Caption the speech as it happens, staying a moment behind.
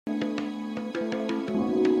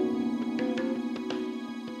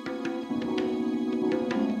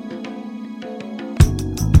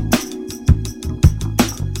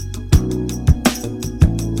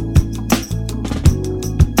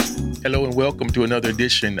welcome to another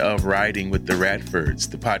edition of Riding with the RADFORDS,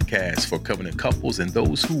 the podcast for covenant couples and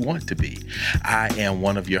those who want to be. I am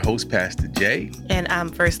one of your hosts, Pastor Jay. And I'm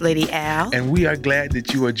First Lady Al. And we are glad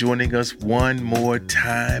that you are joining us one more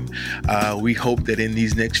time. We hope that in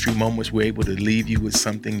these next few moments, we're able to leave you with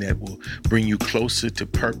something that will bring you closer to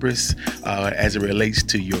purpose as it relates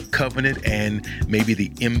to your covenant and maybe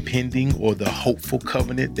the impending or the hopeful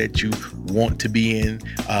covenant that you want to be in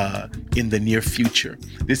the near future.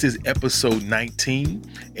 This is episode 19,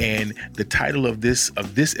 and the title of this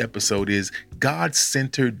episode is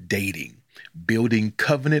God-Centered Dating, Building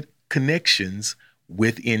Covenant Connections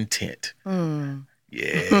with Intent. Yeah.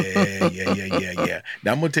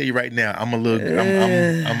 Now I'm gonna tell you right now, I'm a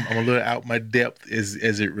little out my depth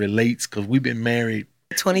as it relates, because we've been married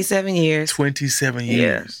 27 years. 27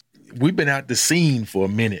 years. Yeah. We've been out the scene for a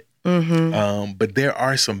minute. Mm-hmm. But there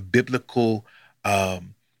are some biblical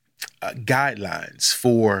guidelines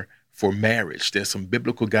for marriage. There's some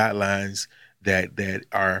biblical guidelines that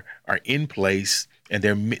are in place, and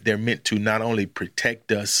they're meant to not only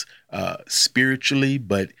protect us spiritually,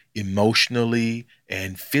 but emotionally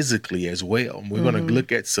and physically as well. And we're going to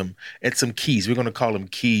look at some keys. We're going to call them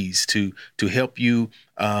keys to help you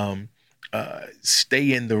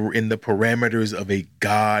stay in the parameters of a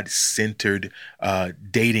God-centered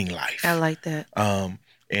dating life. I like that.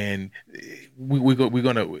 And we're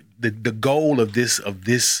gonna the goal of this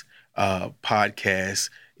podcast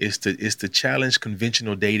is to challenge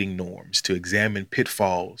conventional dating norms, to examine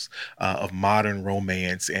pitfalls of modern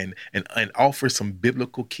romance, and offer some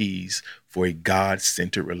biblical keys for a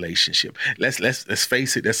God-centered relationship. Let's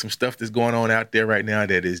face it. There's some stuff that's going on out there right now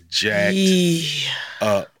that is jacked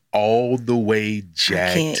up, all the way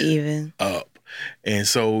jacked I can't even. up, and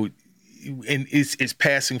so. And it's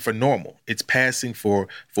passing for normal. It's passing for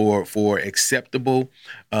acceptable,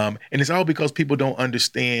 and it's all because people don't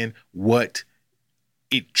understand what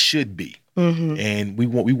it should be. Mm-hmm. And we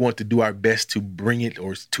want to do our best to bring it,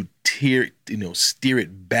 or to steer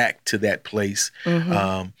it back to that place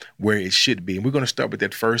where it should be. And we're going to start with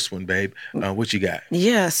that first one, babe. What you got?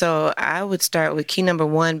 Yeah, so I would start with key number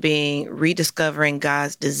one being rediscovering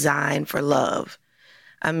God's design for love.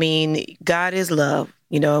 I mean, God is love.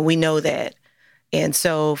 And we know that. And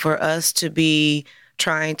so for us to be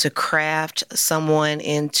trying to craft someone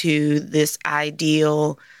into this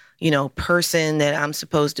ideal, person that I'm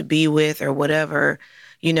supposed to be with or whatever,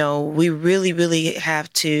 we really, really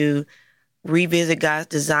have to revisit God's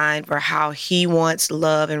design for how he wants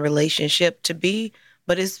love and relationship to be,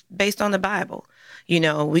 but it's based on the Bible.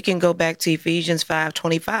 We can go back to Ephesians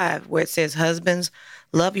 5:25, where it says, "Husbands,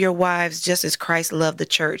 love your wives just as Christ loved the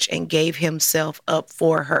church and gave himself up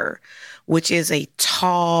for her," which is a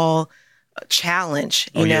tall challenge,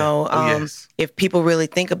 yes. If people really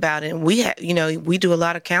think about it. And we do a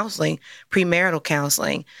lot of counseling, premarital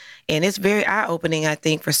counseling, and it's very eye-opening, I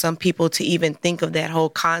think, for some people to even think of that whole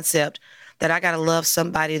concept that I got to love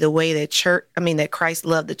somebody the way that Christ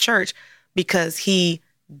loved the church, because he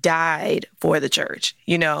died for the church,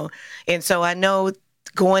 And so I know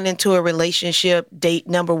going into a relationship, date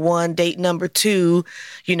number one, date number two,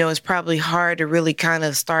 it's probably hard to really kind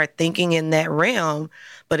of start thinking in that realm.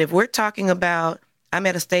 But if we're talking about, I'm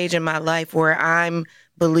at a stage in my life where I'm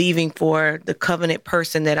believing for the covenant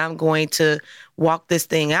person that I'm going to walk this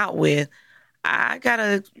thing out with, I got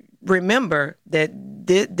to remember that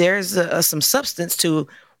there's some substance to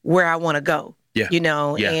where I want to go,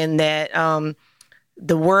 and that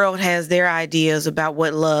the world has their ideas about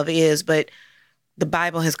what love is, but the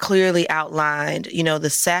Bible has clearly outlined, the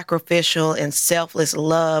sacrificial and selfless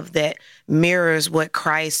love that mirrors what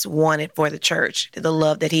Christ wanted for the church, the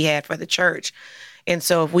love that he had for the church. And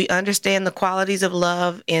so if we understand the qualities of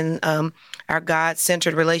love in our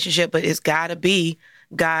God-centered relationship, but it's got to be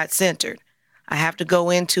God-centered. I have to go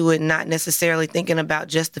into it not necessarily thinking about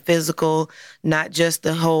just the physical, not just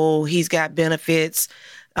the whole, he's got benefits,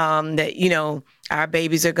 that, our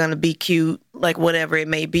babies are going to be cute, like whatever it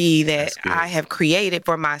may be that I have created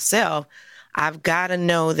for myself. I've got to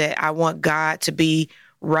know that I want God to be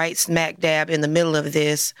right smack dab in the middle of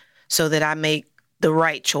this so that I make the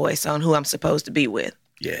right choice on who I'm supposed to be with.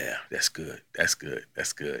 Yeah, that's good.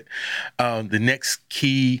 The next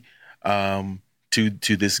key to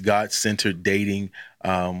this God-centered dating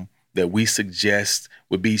that we suggest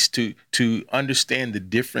would be to understand the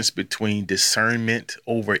difference between discernment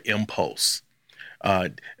over impulse.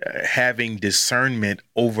 Having discernment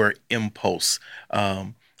over impulse.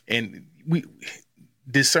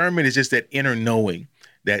 Discernment is just that inner knowing,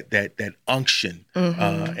 that unction,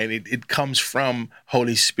 and it comes from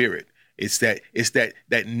Holy Spirit. Back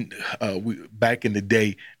in the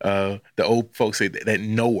day, the old folks say that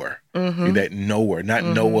knower, that knower, not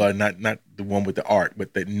Noah, not the one with the ark,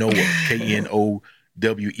 but that knower, KNOWER,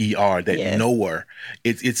 that Yes. knower.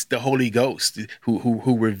 It's the Holy Ghost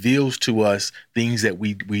who reveals to us things that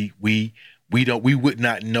we would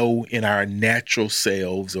not know in our natural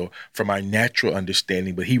selves or from our natural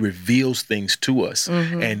understanding, but he reveals things to us.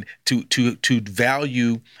 And to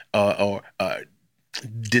value or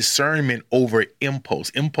discernment over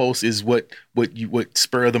impulse. Impulse is what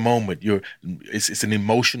spur of the moment. It's an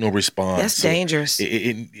emotional response. That's dangerous.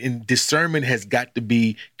 And discernment has got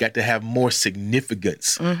to have more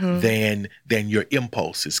significance than your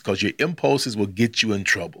impulses, because your impulses will get you in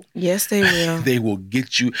trouble. Yes, they will. They will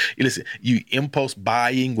get you. Listen, impulse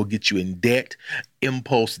buying will get you in debt.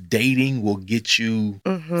 Impulse dating will get you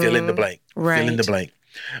fill in the blank. Right. Fill in the blank.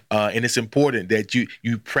 And it's important that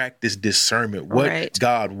you practice discernment. Right.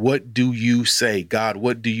 God, what do you say? God,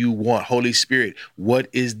 what do you want? Holy Spirit, what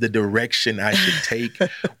is the direction I should take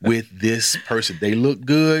with this person? They look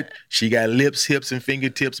good. She got lips, hips, and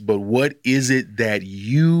fingertips, but what is it that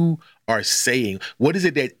you are saying? What is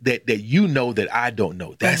it that you know that I don't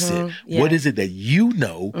know? That's it. Yeah. What is it that you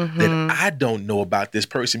know that I don't know about this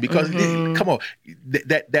person? Because come on,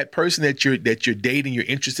 that person that you're dating, you're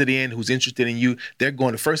interested in, who's interested in you, they're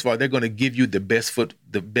going to give you the best.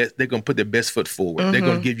 They're going to put their best foot forward. They're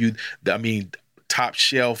going to give you top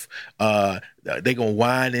shelf. They're going to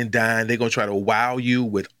wine and dine. They're going to try to wow you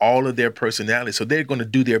with all of their personality. So they're going to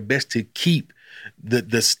do their best to keep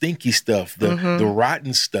the stinky stuff, the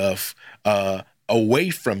rotten stuff away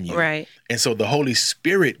from you. Right. And so the Holy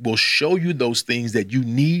Spirit will show you those things that you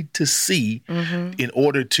need to see in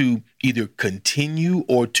order to either continue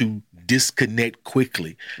or to disconnect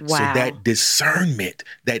quickly. Wow. So that discernment,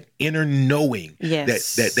 that inner knowing,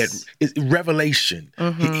 yes. that is revelation,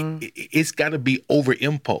 it's got to be over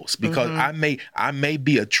impulse, because I may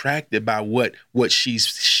be attracted by what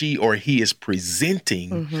she or he is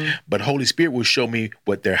presenting, but Holy Spirit will show me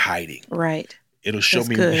what they're hiding. Right. It'll show That's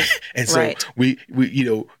me. good. And so Right. we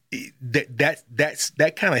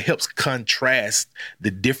that kind of helps contrast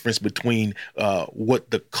the difference between what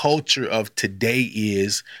the culture of today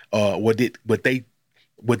is, what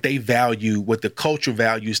they value, what the culture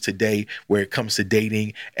values today, where it comes to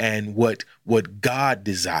dating, and what God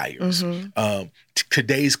desires.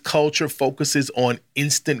 Today's culture focuses on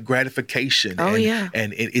instant gratification.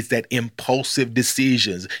 And it's that impulsive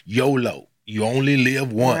decisions, YOLO. You only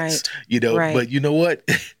live once, Right. But you know what?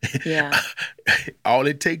 Yeah. All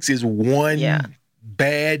it takes is one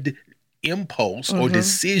bad impulse or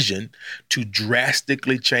decision to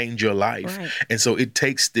drastically change your life. Right. And so it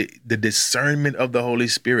takes the discernment of the Holy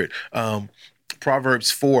Spirit. Proverbs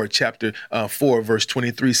 4, chapter 4, verse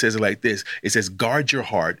 23 says it like this. It says, guard your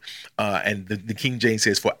heart. And the King James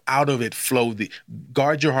says, for out of it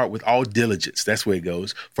guard your heart with all diligence. That's where it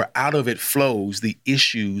goes. For out of it flows the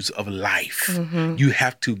issues of life. You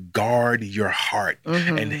have to guard your heart.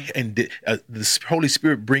 And the Holy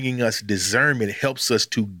Spirit bringing us discernment helps us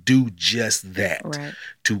to do just that,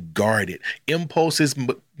 to guard it. Impulses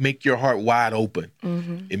make your heart wide open.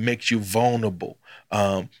 It makes you vulnerable.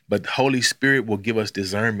 But the Holy Spirit will give us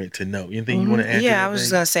discernment to know. Anything you want to add to that? Yeah, I was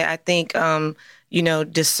just going to say, I think,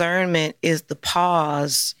 discernment is the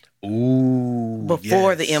pause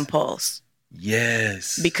before the impulse.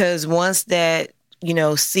 Yes. Because once that,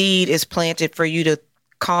 seed is planted for you to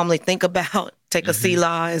calmly think about, take a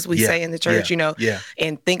selah, as we say in the church,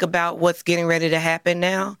 and think about what's getting ready to happen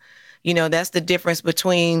now. That's the difference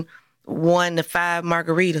between 1 to 5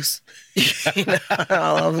 margaritas.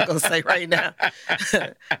 All I'm going to say right now,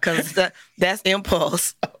 because that's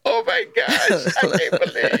impulse. Oh my gosh, I can't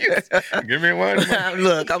believe you. Give me one.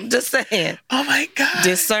 Look, I'm just saying. Oh my God.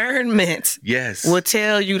 Discernment will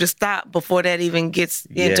tell you to stop before that even gets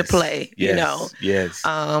into play, Yes.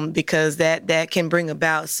 Because that can bring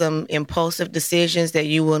about some impulsive decisions that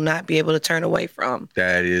you will not be able to turn away from.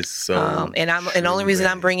 That is so and the only reason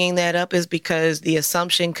I'm bringing that up is because the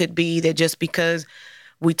assumption could be that just because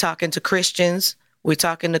we're talking to Christians, we're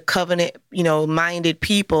talking to covenant, minded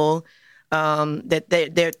people,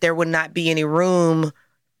 that there would not be any room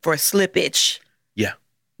for slippage. Yeah.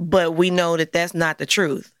 But we know that that's not the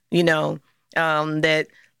truth. That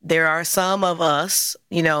there are some of us,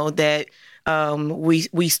 that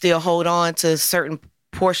we still hold on to certain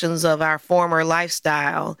portions of our former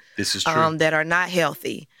lifestyle. This is true. That are not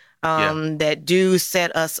healthy. That do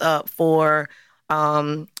set us up for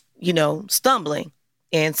stumbling.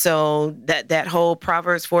 And so that whole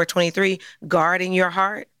Proverbs 4:23, guarding your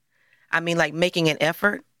heart, like making an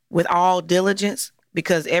effort with all diligence,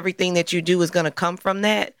 because everything that you do is going to come from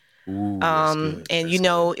that. Ooh, that's good. And That's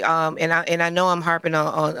good. and I know I'm harping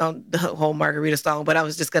on the whole margarita song, but I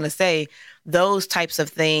was just gonna say those types of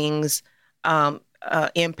things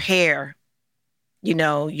impair,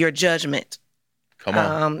 your judgment. Come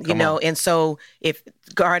on. Come on. And so if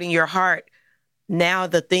guarding your heart, now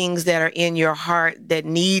the things that are in your heart that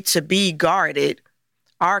need to be guarded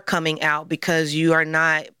are coming out because you are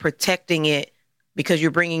not protecting it, because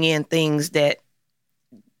you're bringing in things that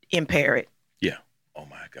impair it. Yeah. Oh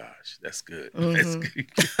my gosh, that's good. That's Mm-hmm.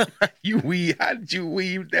 good. How did you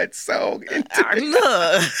weave that song into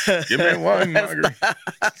Look. Give me one, Marguerite.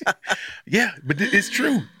 Yeah, but it's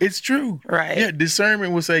true. It's true. Right. Yeah,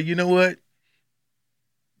 discernment will say, you know what?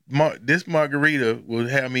 This margarita will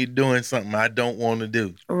have me doing something I don't want to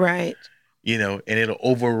do. Right. And it'll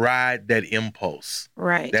override that impulse.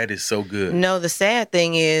 Right. That is so good. No, the sad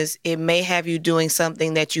thing is it may have you doing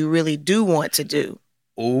something that you really do want to do.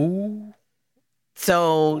 Oh.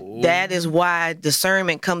 So that is why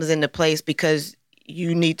discernment comes into place, because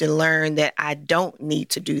you need to learn that I don't need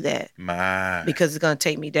to do that. Because it's going to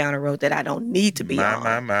take me down a road that I don't need to be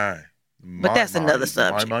on. But that's another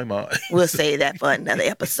subject. We'll say that for another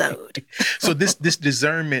episode. So this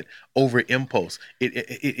discernment over impulse,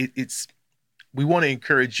 it's we want to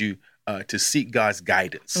encourage you to seek God's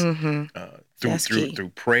guidance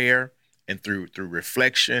through prayer and through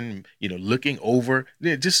reflection.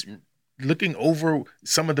 Looking over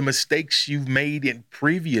some of the mistakes you've made in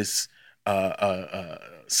previous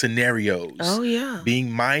scenarios. Oh yeah.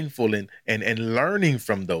 Being mindful and learning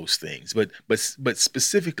from those things, but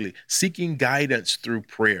specifically seeking guidance through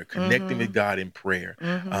prayer, connecting with God in prayer.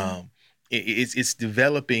 It's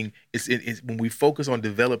developing. It's when we focus on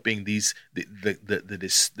developing the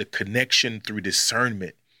connection through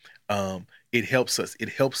discernment. It helps us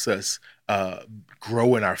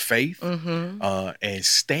grow in our faith and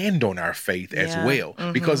stand on our faith as well.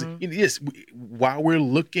 Because yes, while we're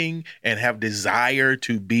looking and have desire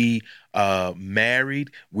to be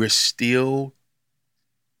married, we're still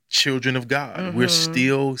children of God. We're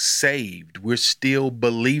still saved. We're still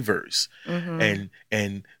believers. And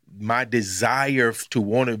my desire to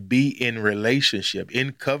want to be in relationship,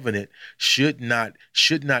 in covenant, should not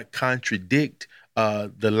contradict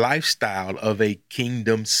the lifestyle of a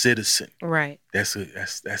kingdom citizen. Right. That's all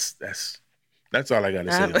I got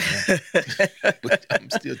to say. But I'm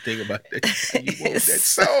still thinking about that. You wrote that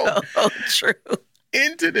song. So true.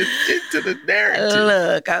 Into the narrative.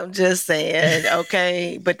 Look, I'm just saying,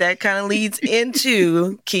 okay, but that kind of leads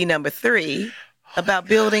into key number 3. About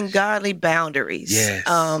building godly boundaries. Yes.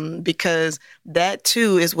 Because that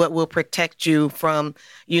too is what will protect you from,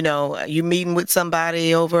 you meeting with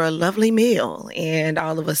somebody over a lovely meal and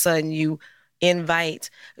all of a sudden you invite,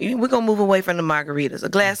 we're going to move away from the margaritas, a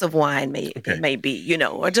glass of wine it may be,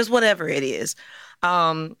 or just whatever it is.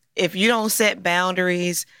 If you don't set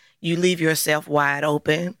boundaries, you leave yourself wide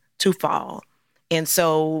open to fall. And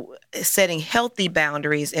so setting healthy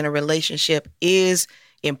boundaries in a relationship is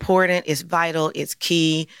important, it's vital, it's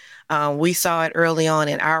key. We saw it early on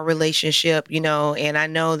in our relationship, and I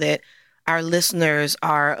know that our listeners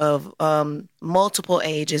are of multiple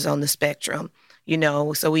ages on the spectrum,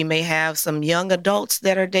 so we may have some young adults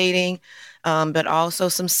that are dating, but also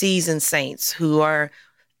some seasoned saints who are,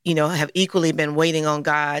 have equally been waiting on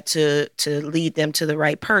God to lead them to the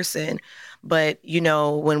right person. But,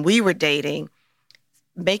 when we were dating,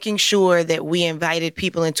 making sure that we invited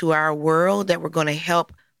people into our world that were going to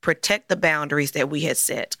help protect the boundaries that we had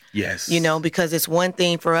set. Yes. Because it's one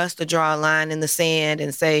thing for us to draw a line in the sand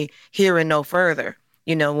and say, here and no further,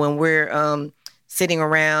 when we're sitting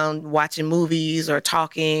around watching movies or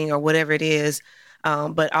talking or whatever it is.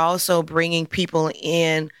 But also bringing people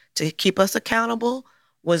in to keep us accountable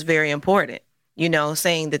was very important.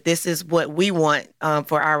 Saying that this is what we want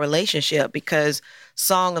for our relationship, because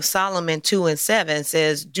Song of Solomon 2:7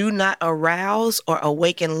 says, do not arouse or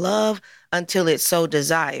awaken love until it so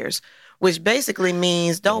desires, which basically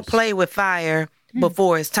means don't play with fire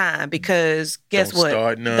before it's time, because guess what?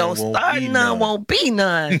 Don't start none, won't be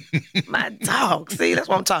none. My dog, see, that's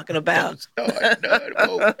what I'm talking about. Don't start none,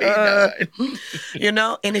 won't be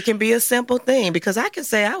none. And it can be a simple thing, because I can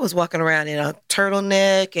say I was walking around in a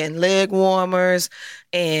turtleneck and leg warmers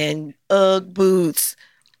and Ugg boots.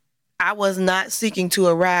 I was not seeking to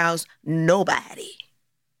arouse nobody.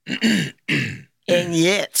 And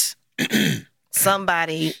yet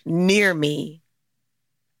somebody near me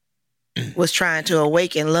was trying to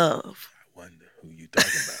awaken love. I wonder who you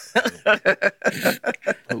talking about.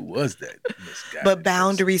 Who was that misguided But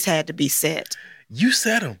boundaries had to be set. You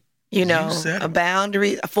set them. A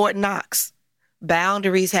boundary, Fort Knox.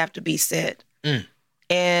 Boundaries have to be set.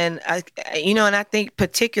 And I think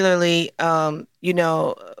particularly, I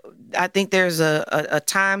think there's a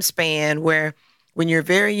time span where when you're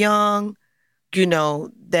very young,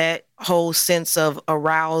 that whole sense of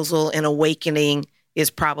arousal and awakening is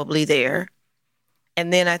probably there.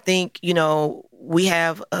 And then I think, we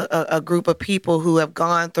have a group of people who have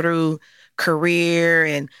gone through career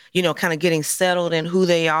and, kind of getting settled in who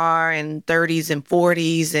they are in 30s and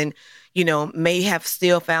 40s and, may have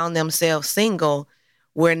still found themselves single,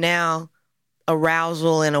 where now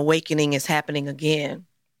arousal and awakening is happening again.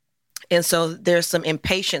 And so there's some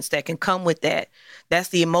impatience that can come with that. That's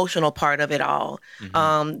the emotional part of it all.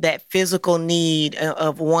 That physical need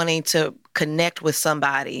of wanting to connect with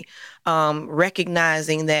somebody,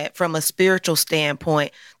 recognizing that from a spiritual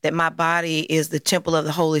standpoint, that my body is the temple of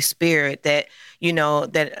the Holy Spirit, that,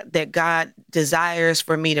 that God desires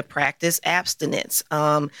for me to practice abstinence,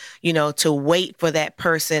 to wait for that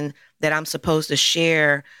person that I'm supposed to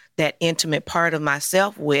share that intimate part of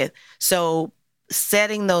myself with. So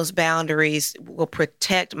setting those boundaries will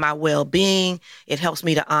protect my well-being. It helps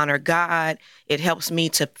me to honor God. It helps me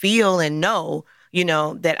to feel and know,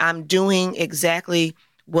 that I'm doing exactly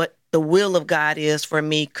what the will of God is for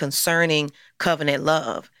me concerning covenant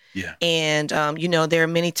love. Yeah. And, there are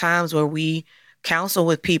many times where we counsel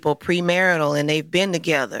with people premarital and they've been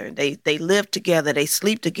together. They live together. They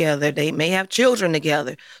sleep together. They may have children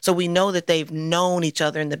together. So we know that they've known each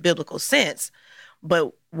other in the biblical sense.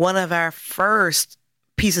 But one of our first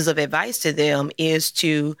pieces of advice to them is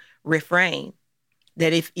to refrain.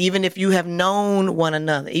 That even if you have known one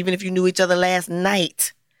another, even if you knew each other last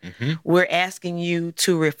night, we're asking you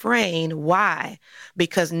to refrain. Why?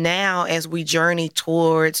 Because now as we journey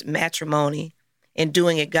towards matrimony and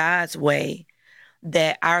doing it God's way,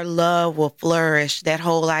 that our love will flourish. That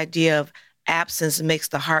whole idea of absence makes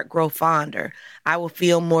the heart grow fonder. I will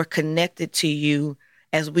feel more connected to you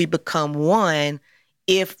as we become one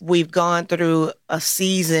if we've gone through a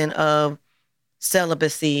season of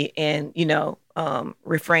celibacy and,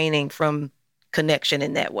 refraining from connection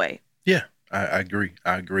in that way. Yeah, I agree.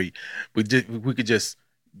 We could just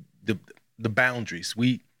the boundaries.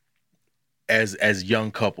 We as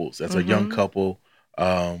young couples, as a young couple,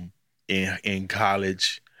 in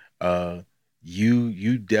college,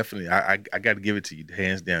 you definitely. I got to give it to you,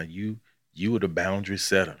 hands down. You were the boundary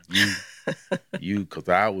setter. Because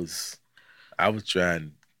I was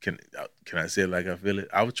trying. Can I say it like I feel it?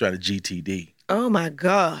 I was trying to GTD. Oh my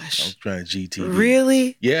gosh! I was trying to GTD.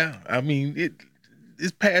 Really? Yeah. I mean,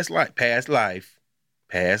 it's past life.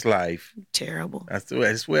 Terrible. That's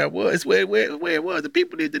where I was. It's where it was. The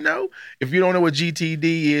people need to know. If you don't know what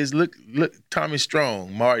GTD is, look. Tommy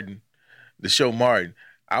Strong, Martin, the show Martin.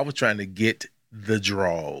 I was trying to get the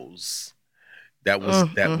draws. That was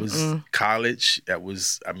college. That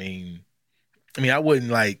was. I mean, I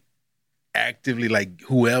wasn't like actively like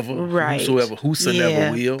whosoever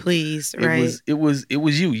will. Please, it right. was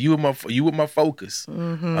you. You were my focus.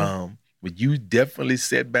 But you definitely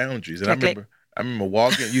set boundaries. And I remember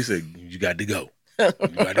walking, you said, you got to go. You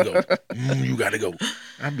got to go. You got to go.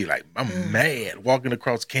 I'd be like, I'm mad walking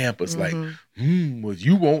across campus like, well,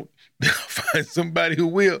 you won't find somebody who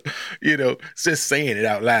will, just saying it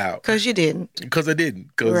out loud. Because you didn't. Because I didn't.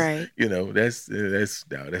 Right. That's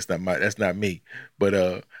not me.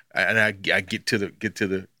 But I get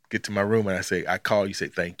to my room and I call you, say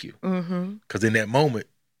thank you. Because in that moment,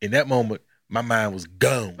 my mind was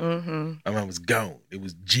gone. My mind was gone. It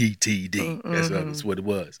was GTD. That's what it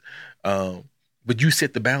was. But you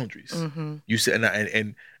set the boundaries. You set,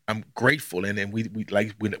 and I'm grateful. And we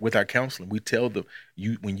like with our counseling, we tell them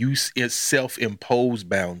when you self-impose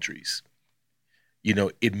boundaries,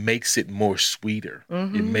 it makes it more sweeter.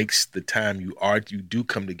 It makes the time you do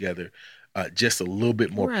come together just a little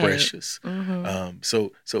bit more precious.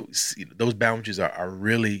 So those boundaries are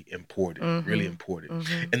really important, really important.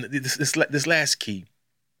 And this last key,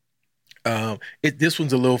 this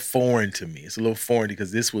one's a little foreign to me. It's a little foreign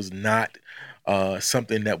because this was not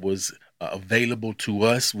something that was available to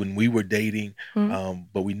us when we were dating,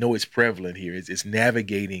 but we know it's prevalent here. It's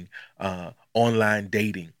navigating online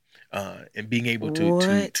dating and being able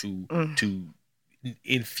to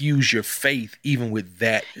infuse your faith even with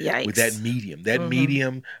that. Yikes. With that medium. That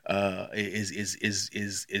medium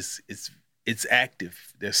it's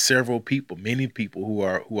active. There's many people who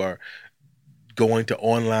are going to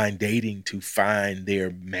online dating to find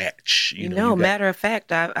their match. Matter of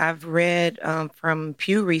fact, I've read from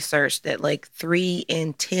Pew Research that like 3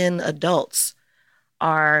 in 10 adults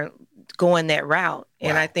are going that route,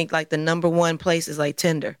 and I think like the number one place is like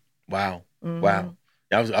Tinder. Wow. Wow.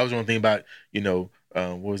 I was wondering about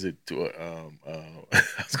what was it?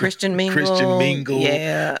 Christian Christian Mingle, Mingle,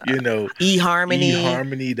 yeah, you know, eHarmony.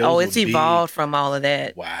 eHarmony. Oh, Those were it's big. evolved from all of that.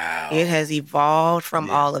 It Wow. has evolved from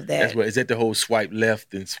Yeah, all of that's that. what is that the whole swipe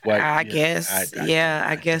left and swipe? I Yeah, guess, yeah,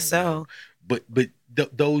 I I guess don't know, so. but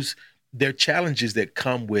those there are challenges that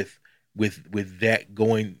come with that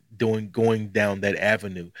going down that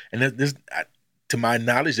avenue, and to my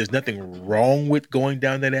knowledge, there's nothing wrong with going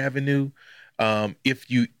down that avenue, if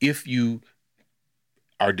you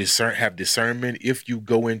have discernment, if you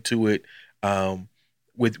go into it um,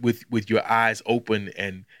 with your eyes open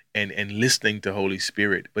and listening to Holy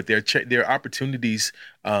Spirit. But there are opportunities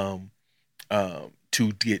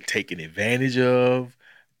to get taken advantage of.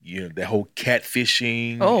 You know, the whole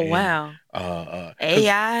catfishing Oh and wow. because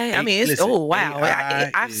AI. I mean, it's listen, oh wow. AI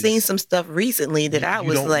I've seen is some stuff recently that I you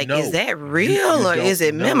was don't like, is know. that You real or is don't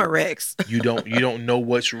it know. Memorex? You don't know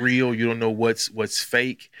what's real. You don't know what's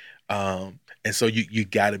fake. And so you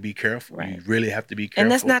got to be careful. You Right. really have to be And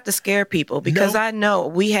that's careful. not to scare people because No. I know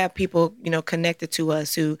we have people, connected to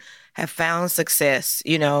us who have found success,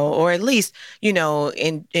 or at least,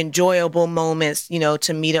 in enjoyable moments,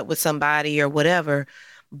 to meet up with somebody or whatever.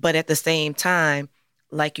 But at the same time,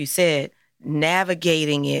 like you said,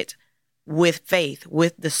 navigating it with faith,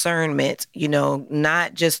 with discernment,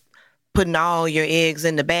 not just putting all your eggs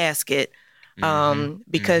in the basket. Mm-hmm.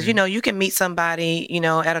 Because, Mm-hmm. you can meet somebody,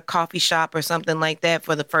 at a coffee shop or something like that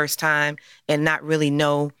for the first time and not really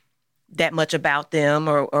know that much about them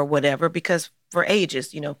or whatever, because for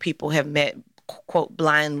ages, people have met, quote,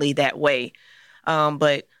 blindly that way.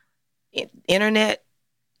 But internet,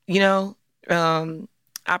 you know, um,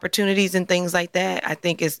 opportunities and things like that, I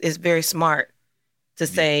think is very smart to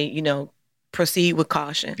Yeah. say, proceed with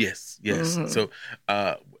caution. Yes. Yes. Mm-hmm. So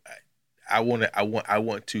uh, I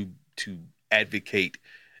want to advocate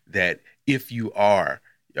that if you are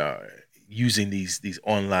uh, using these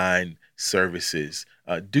online services,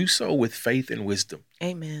 do so with faith and wisdom.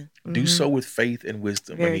 Amen. Do Mm-hmm. so with faith and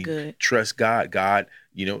wisdom. I Very mean, good. trust God. God,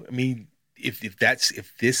 I mean, if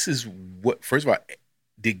this is what, first of all,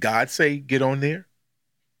 did God say get on there?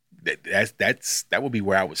 That would be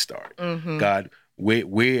where I would start. Mm-hmm. God,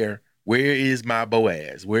 where is my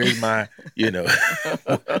Boaz? Where is my,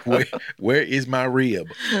 where is my rib?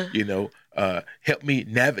 Help me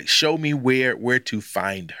navigate, show me where to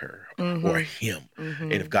find her or him. Mm-hmm.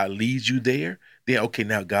 And if God leads you there, then okay,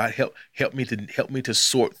 now God help me to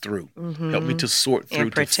sort through. Mm-hmm. Help me to sort through,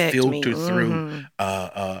 And to protect me. filter through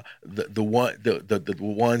Mm-hmm. the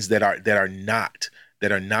ones that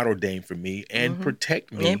are not ordained for me, and Mm-hmm.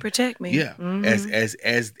 protect me. And protect me. Yeah, Mm-hmm.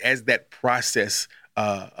 as that process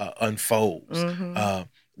unfolds. Mm-hmm.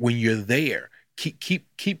 When you're there,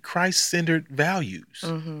 keep Christ-centered values.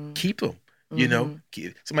 Mm-hmm. Keep them. Mm-hmm.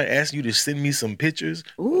 Somebody asked you to send me some pictures.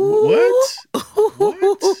 Ooh.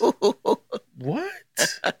 What?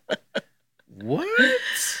 What?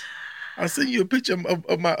 I'll send you a picture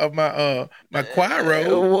of my choir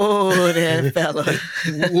robe. Whoa, that fella.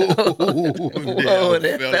 Whoa,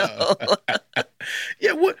 That fella.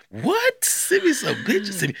 Yeah, what? Send me some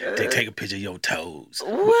pictures. Take a picture of your toes.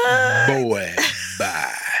 What? Boy,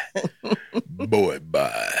 bye. Boy,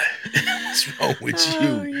 bye. What's wrong with you?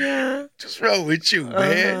 Oh, yeah. What's wrong with you,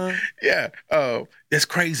 man? Yeah. That's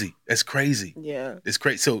crazy. That's crazy. Yeah. It's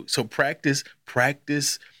crazy. So practice,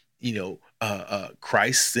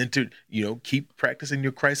 Christ-centered, keep practicing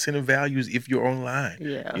your Christ-centered values if you're online.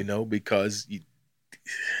 Yeah. Because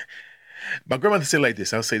my grandmother said like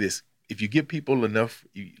this. I'll say this: if you give people enough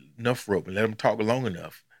rope and let them talk long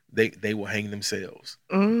enough, they will hang themselves.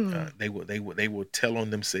 They will tell on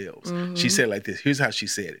themselves. Mm-hmm. She said like this. Here's how she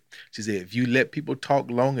said it. She said, if you let people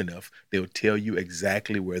talk long enough, they'll tell you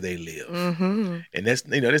exactly where they live. Mm-hmm. And that's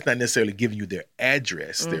not necessarily giving you their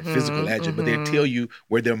address, their physical address, but they'll tell you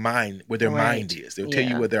where their mind is. They'll tell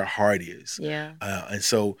you where their heart is. Yeah. And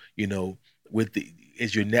so, don't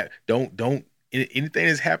anything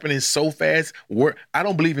that's happening so fast. I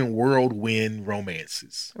don't believe in whirlwind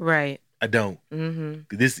romances. Right. I don't. Mm-hmm.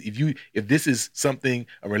 If this is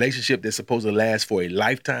a relationship that's supposed to last for a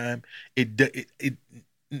lifetime,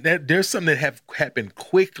 there's something that have happened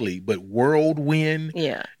quickly, but whirlwind.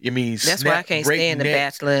 Yeah. I mean, that's why I can't stand The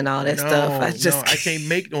Bachelor and all that stuff. I can't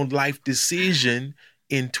make no life decision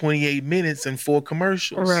in 28 minutes and 4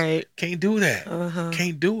 commercials. Right. Can't do that.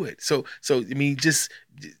 Can't do it. So I mean,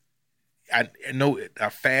 I know the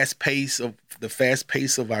fast pace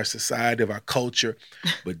of our society, of our culture,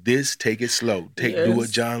 but take it slow. Do what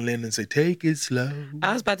John Lennon say, take it slow.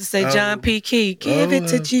 I was about to say John P. Key, give it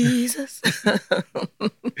to Jesus.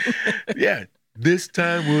 Yeah, this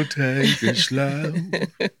time we'll take it slow.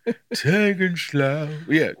 Take it slow.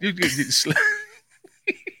 Yeah, you get slow.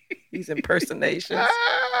 These impersonations.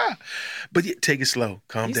 But yeah, take it slow.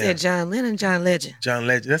 Calm You down. said John Lennon, John Legend. John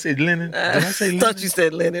Legend. Did I say Lennon? Did I say Lennon? Thought you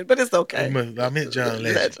said Lennon, but it's okay. I meant John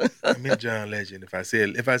Legend. I meant John Legend. If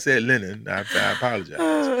I said Lennon, I apologize.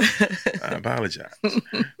 I apologize.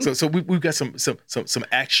 So we've got some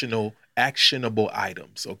actionable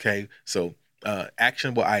items. Okay, so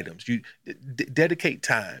actionable items. You dedicate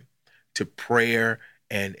time to prayer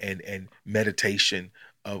and meditation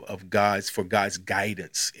of God's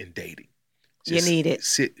guidance in dating. You need it.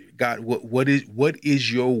 God, what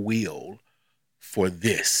is your will for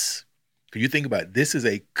this? Because you think about it, this is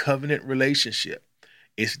a covenant relationship.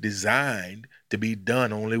 It's designed to be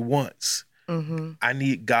done only once. Mm-hmm. I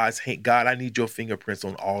need God's hand. God, I need your fingerprints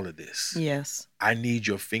on all of this. Yes. I need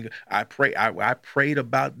your finger. I prayed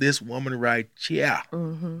about this woman right here.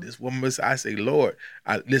 Mm-hmm. This woman, I say, Lord,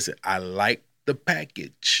 listen, I like the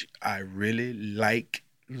package. I really like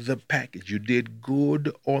the package. You did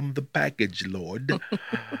good on the package, Lord.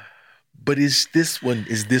 But is this one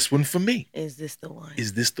for me? Is this the one?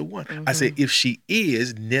 Is this the one? Mm-hmm. I say, if she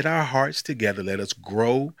is, knit our hearts together. Let us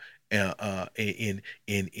grow in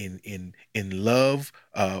love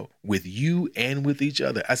with you and with each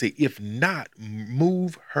other. I say, if not,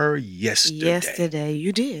 move her yesterday. Yesterday,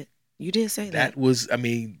 you did say that. That was, I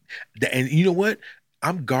mean, and you know what?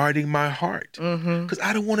 I'm guarding my heart because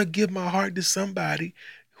I don't want to give my heart to somebody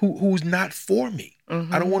who's not for me.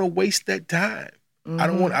 I don't want to waste that time. I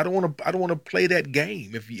don't want to play that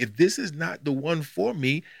game. If this is not the one for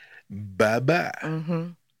me, bye-bye.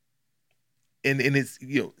 And it's,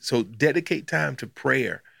 so dedicate time to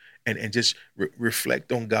prayer and just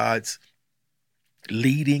reflect on God's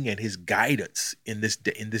leading and his guidance in this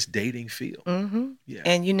dating field. Yeah.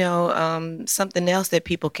 And something else that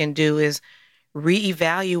people can do is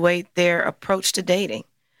reevaluate their approach to dating.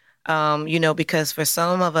 Because for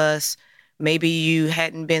some of us, maybe you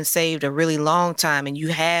hadn't been saved a really long time and you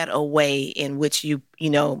had a way in which you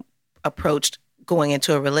approached going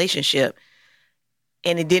into a relationship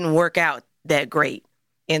and it didn't work out that great.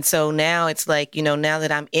 And so now it's like, now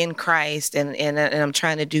that I'm in Christ and I'm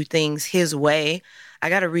trying to do things his way, I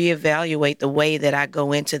got to reevaluate the way that I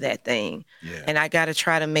go into that thing. Yeah. And I got to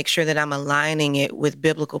try to make sure that I'm aligning it with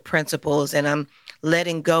biblical principles and I'm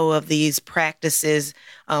letting go of these practices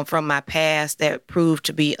from my past that proved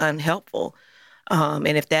to be unhelpful. And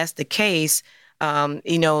if that's the case,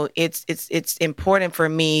 it's important for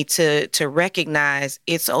me to recognize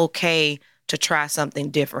it's okay to try something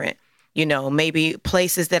different. Maybe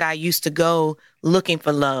places that I used to go looking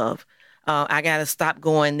for love, I got to stop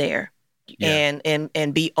going there. Yeah.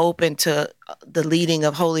 and be open to the leading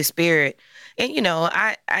of Holy Spirit. And,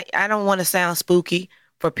 I don't want to sound spooky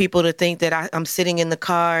for people to think that I'm sitting in the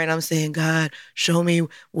car and I'm saying, God, show me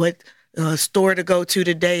what store to go to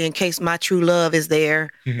today in case my true love is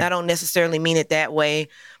there. I don't necessarily mean it that way,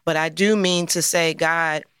 but I do mean to say,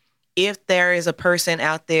 God, if there is a person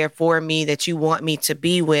out there for me that you want me to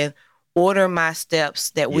be with, order my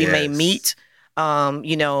steps that we may meet, in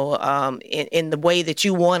the way that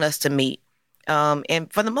you want us to meet.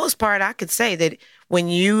 And for the most part, I could say that when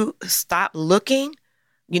you stop looking,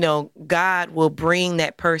 God will bring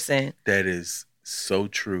that person. That is so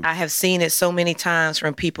true. I have seen it so many times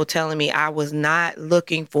from people telling me I was not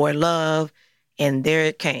looking for love, and there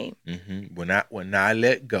it came. When I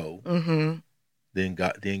let go, then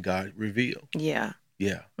God revealed. Yeah.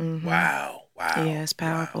 Yeah. Wow. Yeah, it's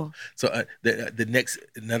powerful. Wow. So the next,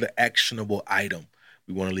 another actionable item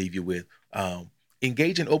we want to leave you with,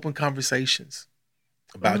 engage in open conversations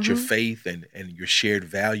about your faith and your shared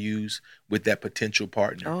values with that potential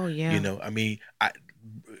partner. Oh, yeah.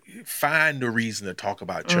 Find a reason to talk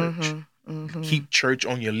about church. Keep church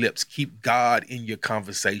on your lips. Keep God in your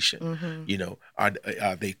conversation. Are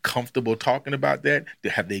they comfortable talking about that?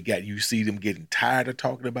 You see them getting tired of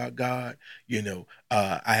talking about God?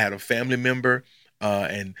 I had a family member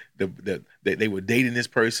and they were dating this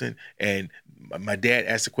person, and my dad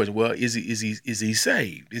asked the question, well, is he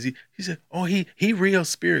saved? He said, oh, he real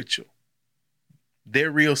spiritual.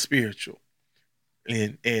 They're real spiritual.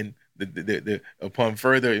 And the upon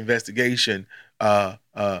further investigation,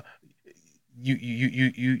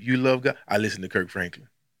 you love God. I listen to Kirk Franklin.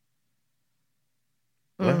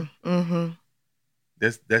 What?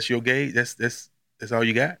 That's your gauge. That's all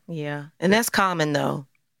you got. Yeah, and that's common though.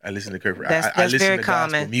 I listen to Kirk Franklin. That's I listen very to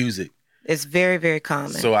common. gospel music. It's very, very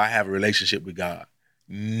common. So I have a relationship with God.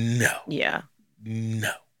 No. Yeah.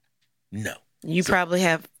 No. You probably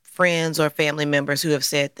have friends or family members who have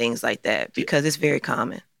said things like that because it's very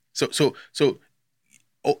common. So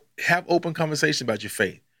have open conversation about your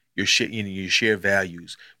faith, your shared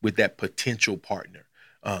values with that potential partner.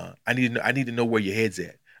 I need to know where your head's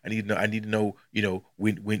at. I need to know,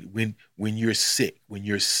 when you're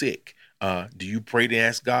sick, do you pray to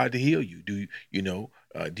ask God to heal you? Do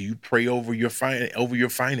you pray over your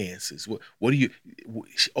finances? What do you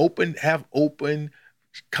have open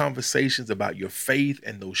conversations about your faith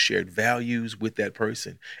and those shared values with that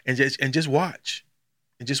person, and just watch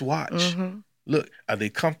and just watch. Mm-hmm. Look, are they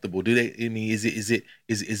comfortable? Do they? I mean, is it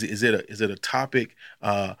a topic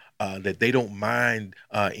that they don't mind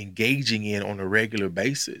engaging in on a regular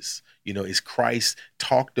basis? Is Christ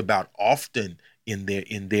talked about often in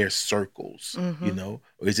their circles? Mm-hmm. Or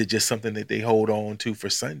is it just something that they hold on to for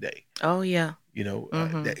Sunday? Oh yeah.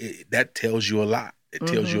 Mm-hmm. That tells you a lot. It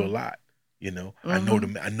tells you a Mm-hmm. lot.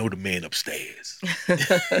 Mm-hmm. I know the man upstairs.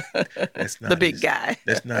 That's The not big his. guy.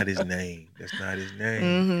 That's not his name. That's not his name.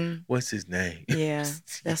 Mm-hmm. What's his name? Yeah,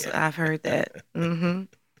 that's Yeah. I've heard that. Mm-hmm.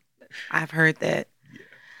 I've heard that.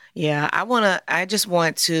 Yeah. Yeah, I just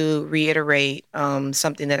want to reiterate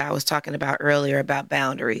something that I was talking about earlier about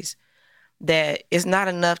boundaries. That it's not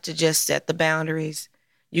enough to just set the boundaries.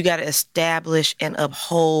 You got to establish and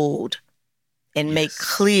uphold and make Yes.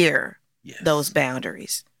 clear those Yes.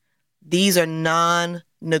 boundaries. These are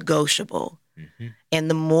non-negotiable. Mm-hmm. And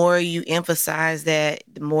the more you emphasize that,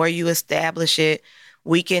 the more you establish it.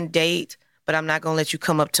 We can date, but I'm not going to let you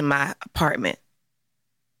come up to my apartment.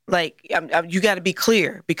 Like you got to be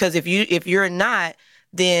clear, because if you're not,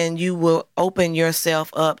 then you will open yourself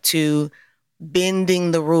up to bending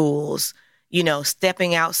the rules,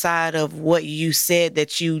 stepping outside of what you said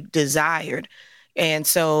that you desired. And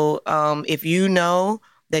so if you know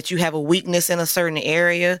that you have a weakness in a certain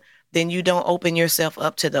area, then you don't open yourself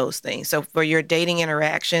up to those things. So for your dating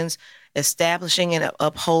interactions, establishing and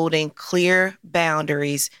upholding clear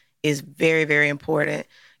boundaries is very, very important.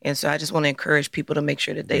 And so I just want to encourage people to make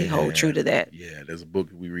sure that they hold true to that. Yeah, there's a book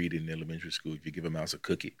we read in elementary school. If you give a mouse a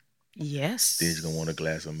cookie, Yes. then he's going to want a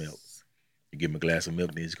glass of milk. You give him a glass of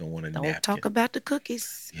milk, then he's going to want a napkin. Don't talk about the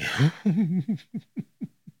cookies. Yeah.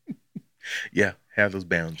 Yeah, have those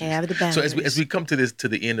boundaries. Have the boundaries. So as we come to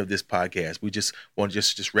the end of this podcast, we just want to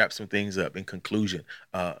just wrap some things up. In conclusion,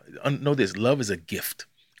 know this: love is a gift.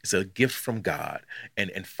 It's a gift from God,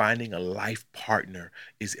 and finding a life partner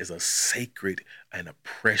is a sacred and a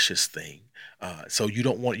precious thing. So you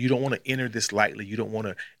don't want to enter this lightly. You don't want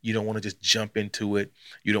to just jump into it.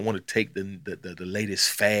 You don't want to take the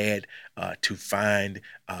latest fad to find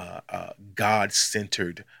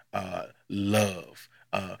God-centered love.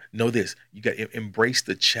 Know this: you got to embrace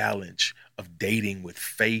the challenge of dating with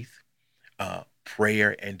faith,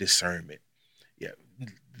 prayer, and discernment. Yeah,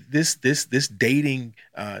 this dating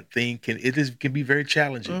thing can be very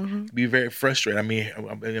challenging, Mm-hmm. can be very frustrating. I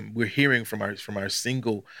mean, we're hearing from our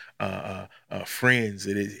single friends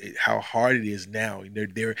how hard it is now.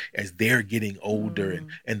 They're getting older, Mm-hmm.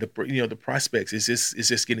 and the prospects is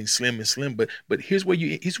just getting slim and slim. But here's where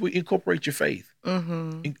you incorporate your faith.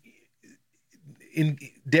 Mm-hmm. In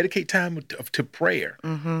dedicate time to prayer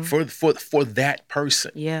Mm-hmm. for that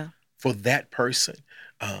person, Yeah. for that person,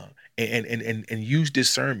 and use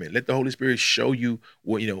discernment. Let the Holy Spirit show you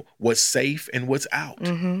what's safe and what's out,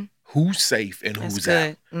 Mm-hmm. who's safe and That's who's good.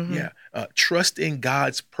 out. Mm-hmm. Yeah, trust in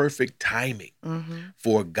God's perfect timing Mm-hmm.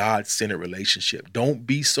 for a God-centered relationship. Don't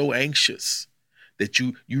be so anxious that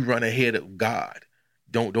you run ahead of God.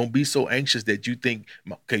 Don't be so anxious that you think,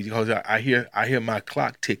 okay, because I hear my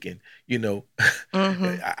clock ticking.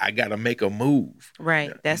 Mm-hmm. I got to make a move.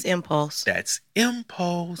 Right. That's impulse. That's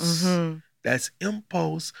impulse. Mm-hmm. That's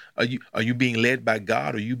impulse. Are you being led by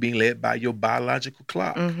God, or are you being led by your biological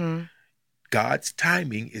clock? Mm-hmm. God's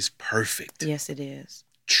timing is perfect. Yes, it is.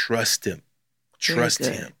 Trust Him. Very Trust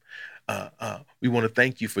good. Him. We want to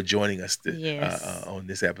thank you for joining us Yes. on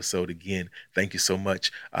this episode again. Thank you so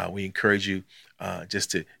much. We encourage you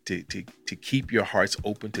just to keep your hearts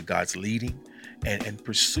open to God's leading, and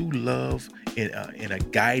pursue love in a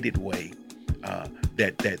guided way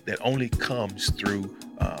that only comes through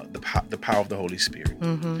the power of the Holy Spirit.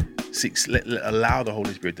 Mm-hmm. Allow the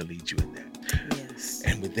Holy Spirit to lead you in that. Yes.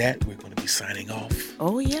 And with that, we're going to be signing off.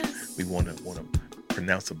 Oh, yes. We want to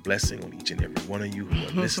pronounce a blessing on each and every one of you who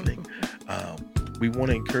are listening. We want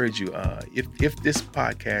to encourage you, if this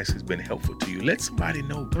podcast has been helpful to you, let somebody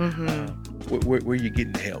know where you're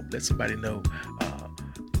getting help. Let somebody know.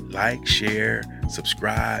 Like, share,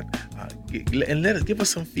 subscribe, and give us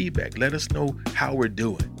some feedback. Let us know how we're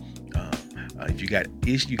doing. If you got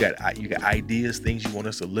ideas, things you want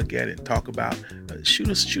us to look at and talk about, shoot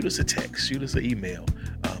us a text, shoot us an email,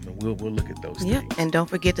 and we'll look at those Yep. things. And don't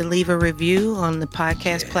forget to leave a review on the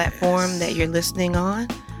podcast platform that you're listening on,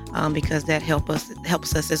 because that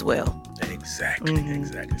helps us as well. Thank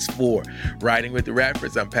Exactly. It's for Riding with the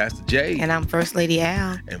Radfords. I'm Pastor Jay. And I'm First Lady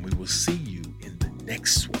Al. And we will see you in the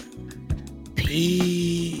next one.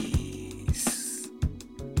 Peace.